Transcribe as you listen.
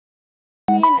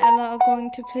Ella are going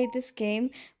to play this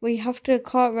game where you have to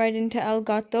cart ride into El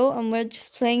Gato, and we're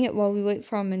just playing it while we wait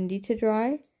for our Mindy to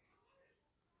dry.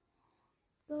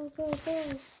 Go, go,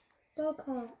 go. Go,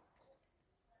 cart.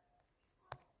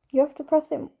 You have to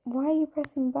press it. Why are you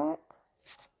pressing back?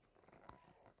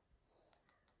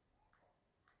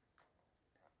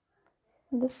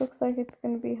 This looks like it's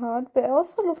going to be hard, but it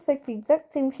also looks like the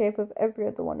exact same shape of every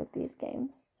other one of these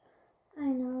games. I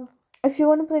know. If you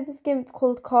want to play this game, it's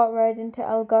called Cart Ride into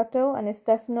El Gato, and it's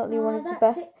definitely one of the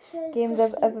best games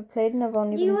I've ever played, and I've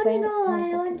only been playing it for 10 seconds. Do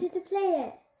you want to know why I wanted to play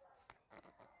it?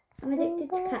 I'm addicted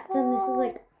to cats, and this is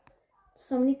like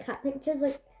so many cat pictures.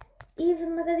 Like,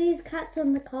 even look at these cats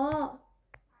on the cart.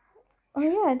 Oh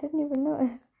yeah, I didn't even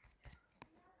notice.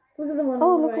 Look at the one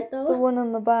on the right, though. The one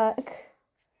on the back.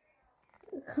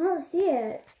 I can't see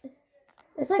it.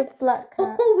 It's like a black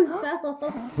cat. Oh, we fell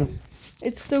off.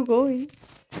 It's still going.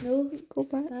 No, go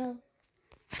back. Fell.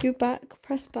 Do back.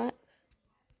 Press back.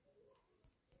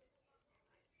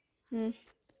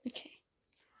 Okay.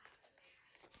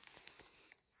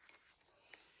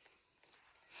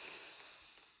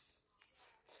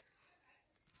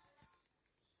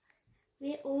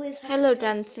 We always have Hello,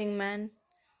 dancing man.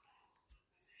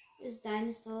 It's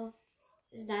dinosaur.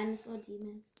 It's dinosaur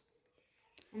demon.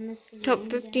 And this is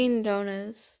Top 15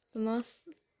 donors. The most.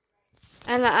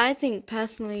 Ella, I think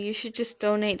personally you should just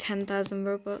donate 10,000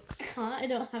 Robux. I can't. I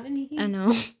don't have any. I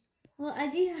know. Well, I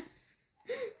do have.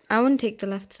 I want to take the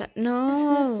left side.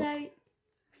 No.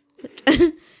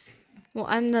 Well,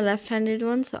 I'm the left-handed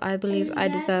one, so I believe I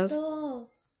deserve.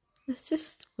 Let's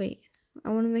just wait. I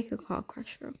want to make a car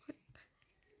crash real quick.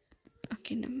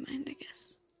 Okay, never mind, I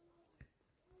guess.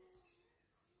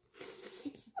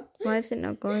 Why is it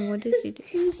not going? What does he do?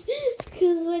 Because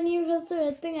when you pressed the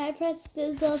red thing, I pressed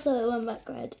it as well, so it went back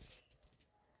red.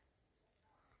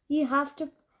 You have to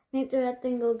make the red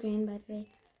thing go green, by the way.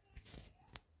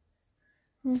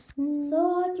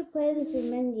 So hard to play this with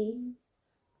Mindy.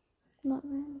 Not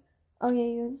really. Oh yeah,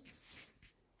 yours.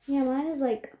 Yeah, mine is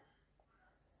like.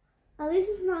 At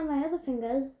least it's not on my other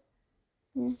fingers.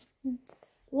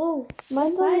 Whoa.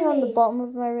 Mine's only on the bottom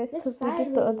of my wrist because we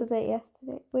did the other bit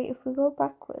yesterday. Wait, if we go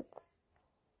backwards.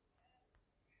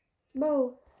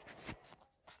 Bro.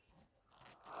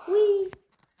 Wee.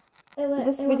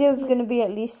 This video is going to be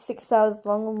at least 6 hours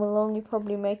long, and we'll only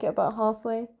probably make it about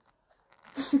halfway.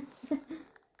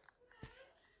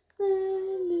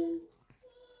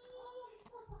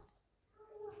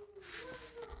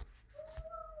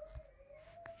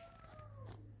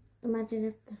 Imagine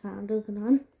if the sound wasn't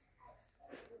on.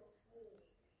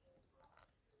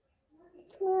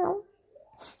 Meow.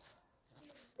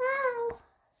 Meow.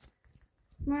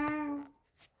 Meow.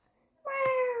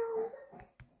 Meow.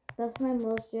 That's my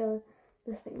most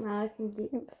realistic meow I can do.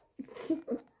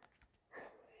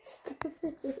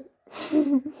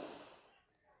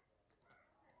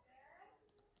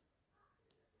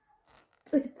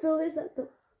 It's always at the.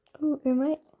 Oh, am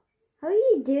I? How are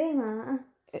you doing that?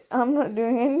 I'm not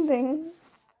doing anything.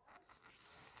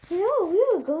 You know, we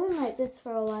were going like this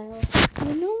for a while.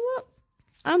 You know what?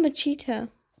 I'm a cheater.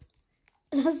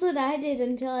 That's what I did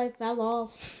until I fell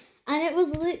off. And it was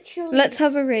literally. Let's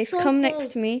have a race. So Come close. next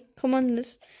to me. Come on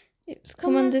this.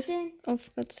 Come on this. Sin. Oh,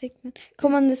 for God's sake, man.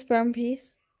 Come on this brown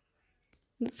piece.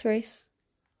 Let's race.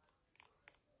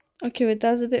 Okay, but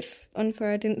that was a bit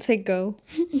unfair. I didn't say go.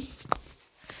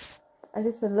 I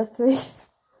just said let's race.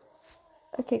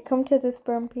 Okay, come to this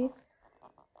brown piece.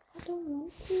 I don't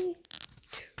want to.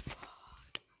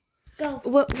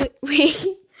 Go. Wait.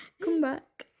 Come back.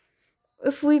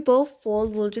 If we both fall,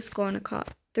 we'll just go on a cart.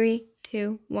 3,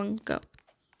 2, 1, go.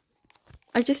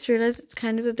 I just realized it's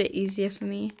kind of a bit easier for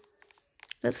me.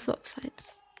 Let's swap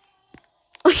sides.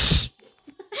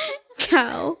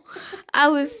 Cow. I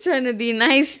was trying to be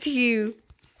nice to you.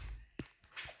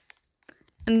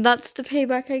 And that's the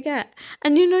payback I get.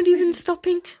 And you're not even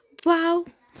stopping. Wow.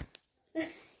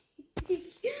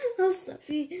 I'll stop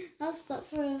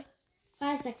for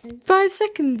 5 seconds. 5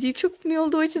 seconds. You chucked me all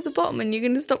the way to the bottom and you're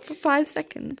going to stop for 5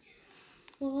 seconds.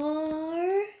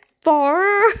 4.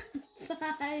 4.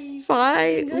 5.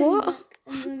 5. What?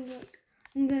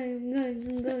 I'm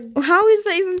going. How is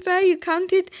that even fair? You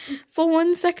counted for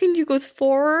 1 second. You goes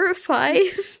 4,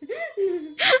 5.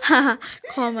 Haha,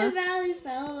 comma. I barely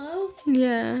fell though.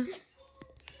 Yeah.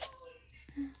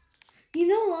 You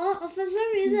know what? For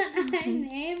some reason, I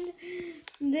named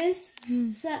this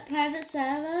private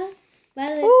server, by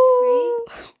the way,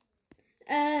 it's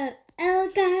free. El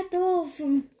Gato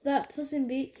from that Puss in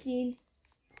Boots scene.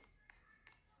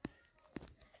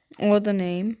 Or the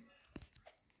name.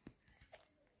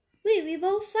 Wait, we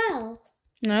both fell.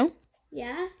 No?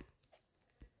 Yeah.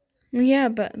 Yeah,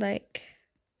 but like...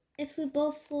 If we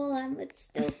both fall, I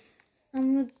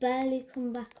would barely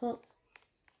come back up.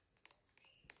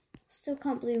 Still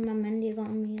can't believe my Mendy got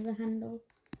on me the handle.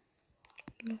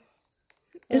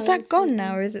 Is that gone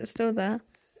now, or is it still there?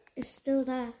 It's still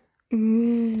there.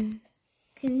 Ooh.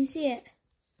 Can you see it?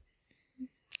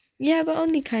 Yeah, but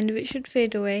only kind of. It should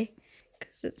fade away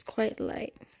because it's quite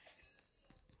light.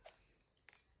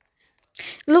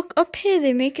 Look, up here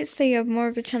they make it so you have more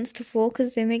of a chance to fall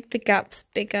because they make the gaps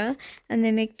bigger and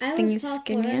they make the thingies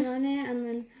skinnier. I was parkouring on it and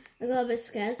then I got a bit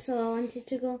scared, so I wanted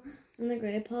to go on the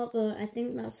grey part, but I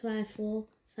think that's where I fell.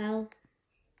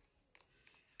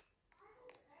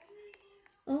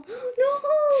 Oh no!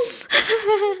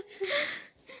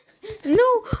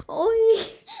 No, oi!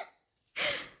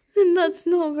 That's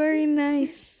not very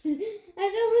nice. I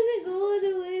don't want to go all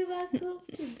the way back up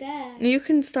to there. You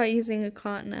can start using a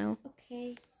cart now.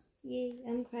 Okay. Yay,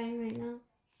 I'm crying right now.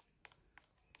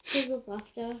 Because of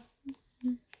laughter.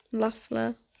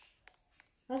 Laughter.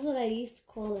 That's what I used to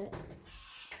call it.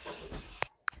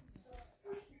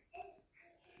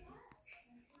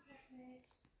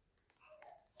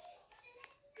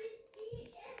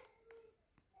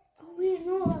 Oh wait,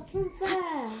 no, that's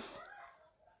unfair.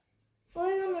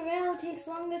 Going on the rail takes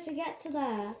longer to get to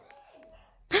there.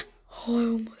 Oh, I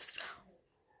almost fell.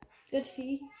 Good for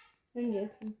you. I'm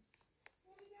joking.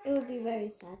 It would be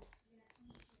very sad.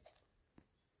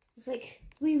 It's like,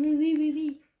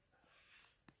 wee.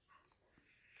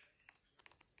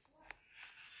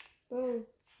 Bro,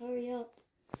 hurry up.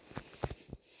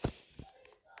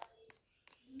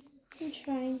 I'm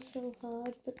trying so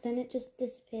hard, but then it just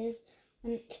disappears.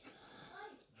 And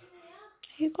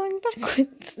Are you going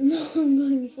backwards? no, I'm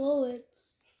going forwards.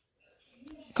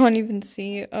 Can't even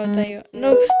see you. Oh, there you are.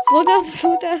 No, slow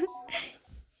down.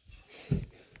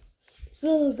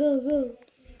 Go.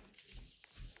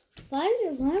 Why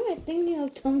am I thinking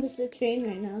of Thomas the Train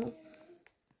right now?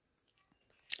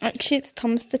 Actually, it's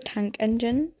Thomas the Tank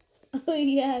Engine. Oh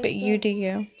yeah. But you do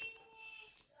you.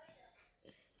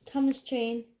 Thomas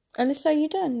Train. Alyssa, are you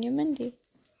done? You're Mendy.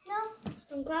 No,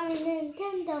 I'm going to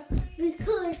Nintendo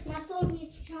because my phone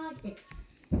needs to charge it.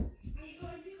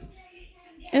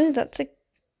 Oh, that's a...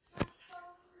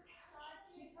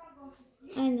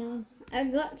 I know. I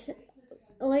got to,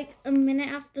 like a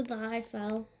minute after that I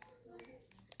fell.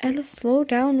 Ella, slow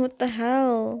down. What the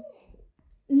hell?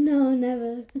 No,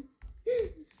 never.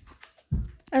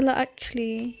 Ella,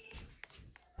 actually...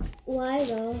 Why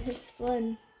though? It's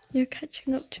fun. You're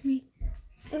catching up to me.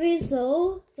 Okay,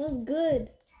 so that's good.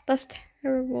 That's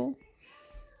terrible.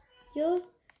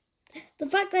 The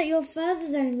fact that you're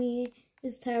further than me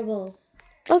is terrible.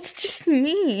 That's just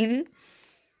mean.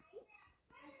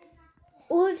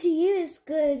 Well, to you it's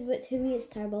good, but to me it's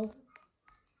terrible.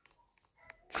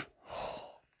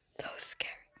 That was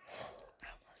scary. I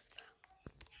almost fell.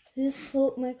 I just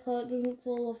hope my cart doesn't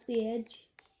fall off the edge.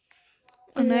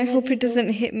 And I hope it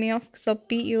doesn't hit me off because I'll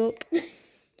beat you up.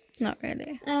 Not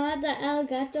really. I'm at the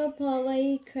Elgato part where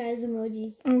he cries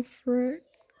emojis. Oh, frick.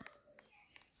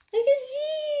 I can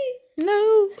see!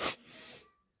 No!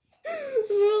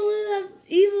 Bro, with that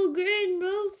evil grin,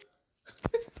 bro.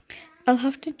 I'll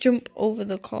have to jump over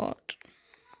the cart.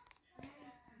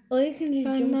 Or you can just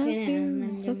jump in and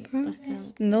then jump back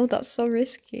out. No, that's so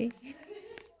risky.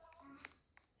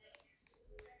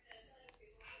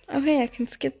 Oh, hey, I can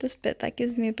skip this bit. That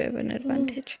gives me a bit of an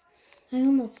advantage. I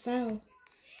almost fell.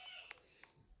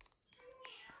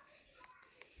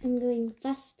 I'm going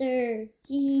faster.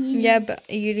 Yeah, but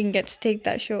you didn't get to take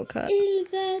that shortcut. El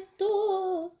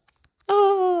gato.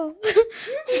 Oh!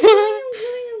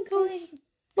 I'm going.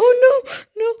 Oh,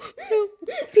 no,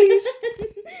 please.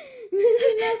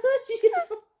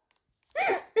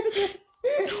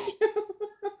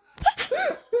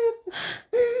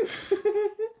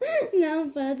 Now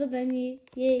I'm further than you.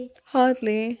 Yay.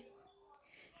 Hardly.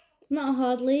 Not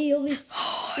hardly.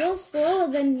 You're slower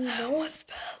than you, I though. almost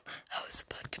fell. I was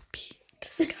about to beat the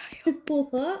sky up.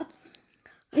 What?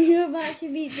 You're about to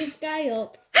beat this guy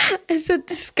up. I said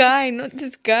the sky, not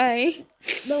this guy.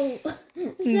 No. I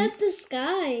said the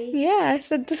sky. Yeah, I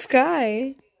said the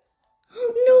sky.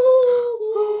 No.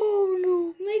 Oh,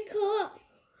 no. My car.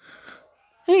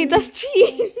 Hey, that's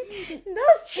cheating.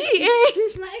 That's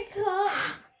cheating. My car.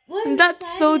 went That's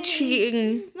so sideways.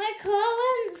 cheating. My car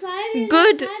went sideways.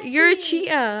 Good, I had you're a to.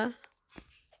 cheater.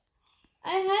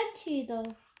 I had to,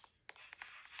 though.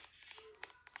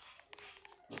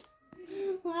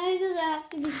 Why does it have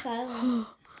to be silent?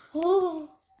 Oh,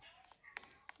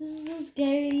 this is so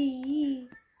scary.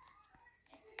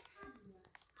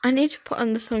 I need to put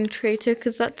on the song Traitor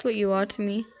because that's what you are to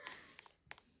me.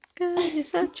 You're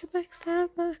such a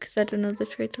backstabber. Because I don't know the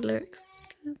traitor lyrics.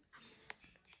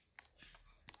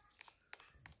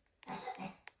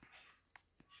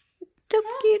 You're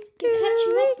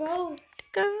catching up, bro.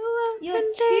 You're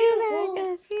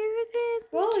too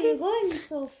Bro, you're going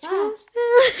so fast.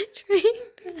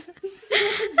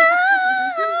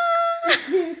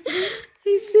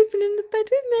 He's sleeping in the bed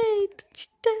we made. Don't you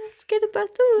dare forget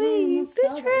about the way you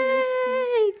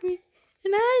betrayed me.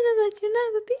 And I know that you'll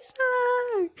never be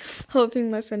sorry.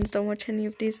 Hoping my friends don't watch any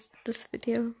of this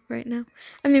video right now.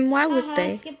 I mean, why would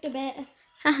they? I skipped a bit.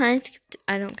 I skipped.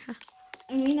 I don't care.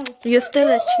 You're still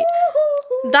a cheat.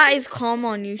 That is karma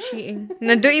on you cheating.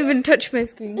 Now don't even touch my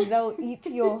screen because I will eat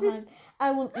your hand.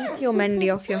 I will eat your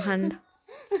Mendy off your hand.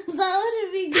 That would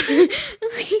have been good.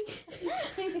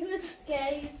 I'm going to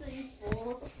scare you so you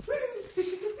fall.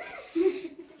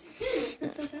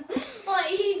 What are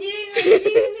you doing? Are you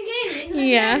doing the game?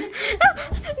 Yeah. No,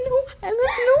 Ella,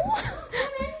 no.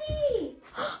 Mendy.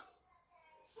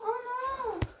 Oh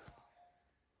no.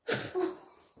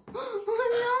 Oh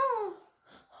no.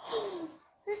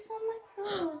 There's on my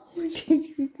clothes. What did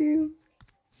you do?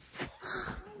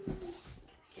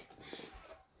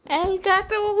 El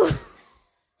gato.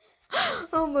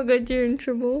 Oh my god, you're in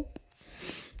trouble.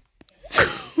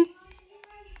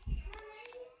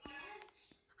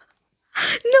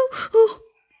 No. Oh.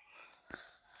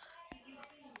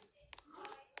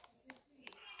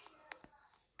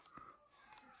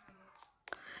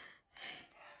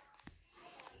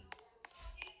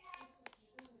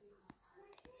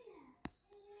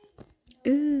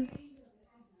 Ooh.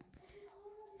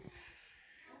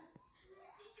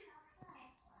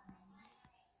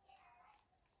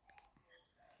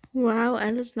 Wow,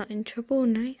 Ella's not in trouble.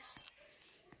 Nice.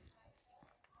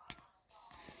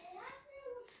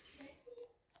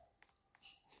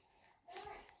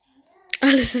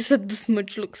 Alice said the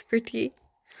smudge looks pretty.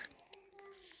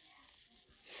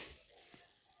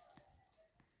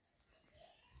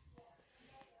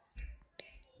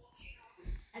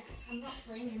 I guess I'm not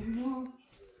playing anymore.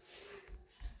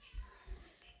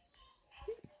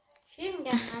 She didn't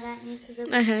get mad at me because it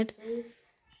was I heard. asleep.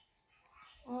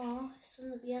 Oh, it's on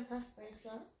the BFF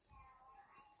bracelet.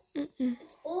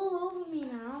 It's all over me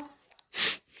now.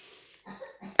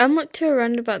 I'm up to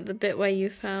around about the bit where you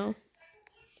fell.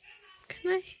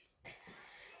 Can I?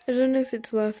 I don't know if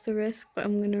it's worth the risk, but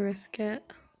I'm gonna risk it.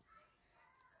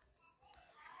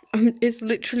 It's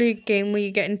literally a game where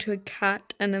you get into a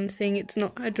cat, and I'm saying it's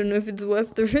not. I don't know if it's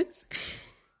worth the risk.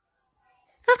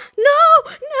 Ah,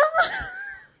 no!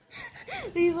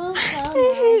 We both fell now.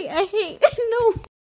 I hate. No.